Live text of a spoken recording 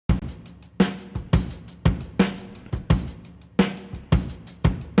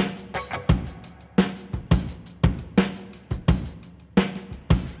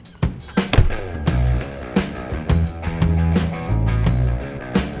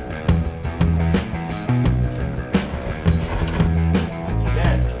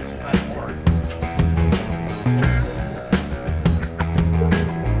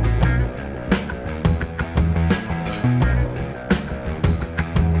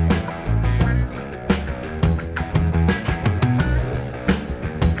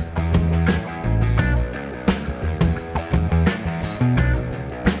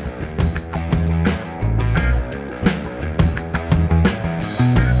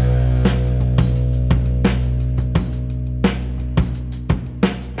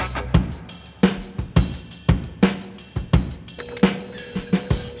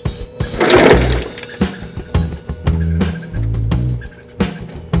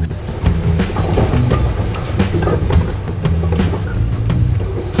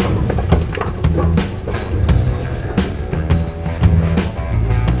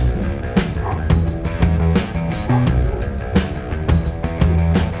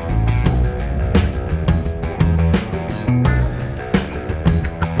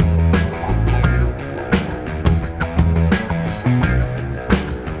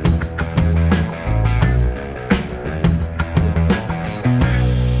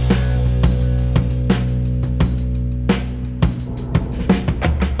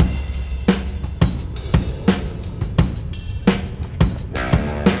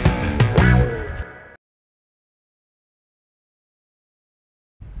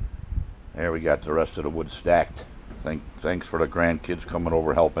Here we got the rest of the wood stacked. Thanks for the grandkids coming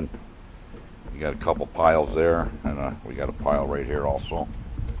over helping. We got a couple piles there, and we got a pile right here also.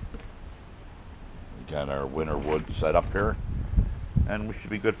 We got our winter wood set up here, and we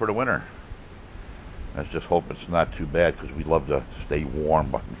should be good for the winter. Let's just hope it's not too bad, because we love to stay warm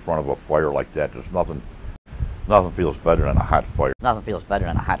in front of a fire like that. There's nothing feels better than a hot fire. Nothing feels better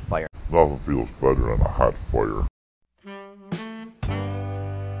than a hot fire. Nothing feels better than a hot fire.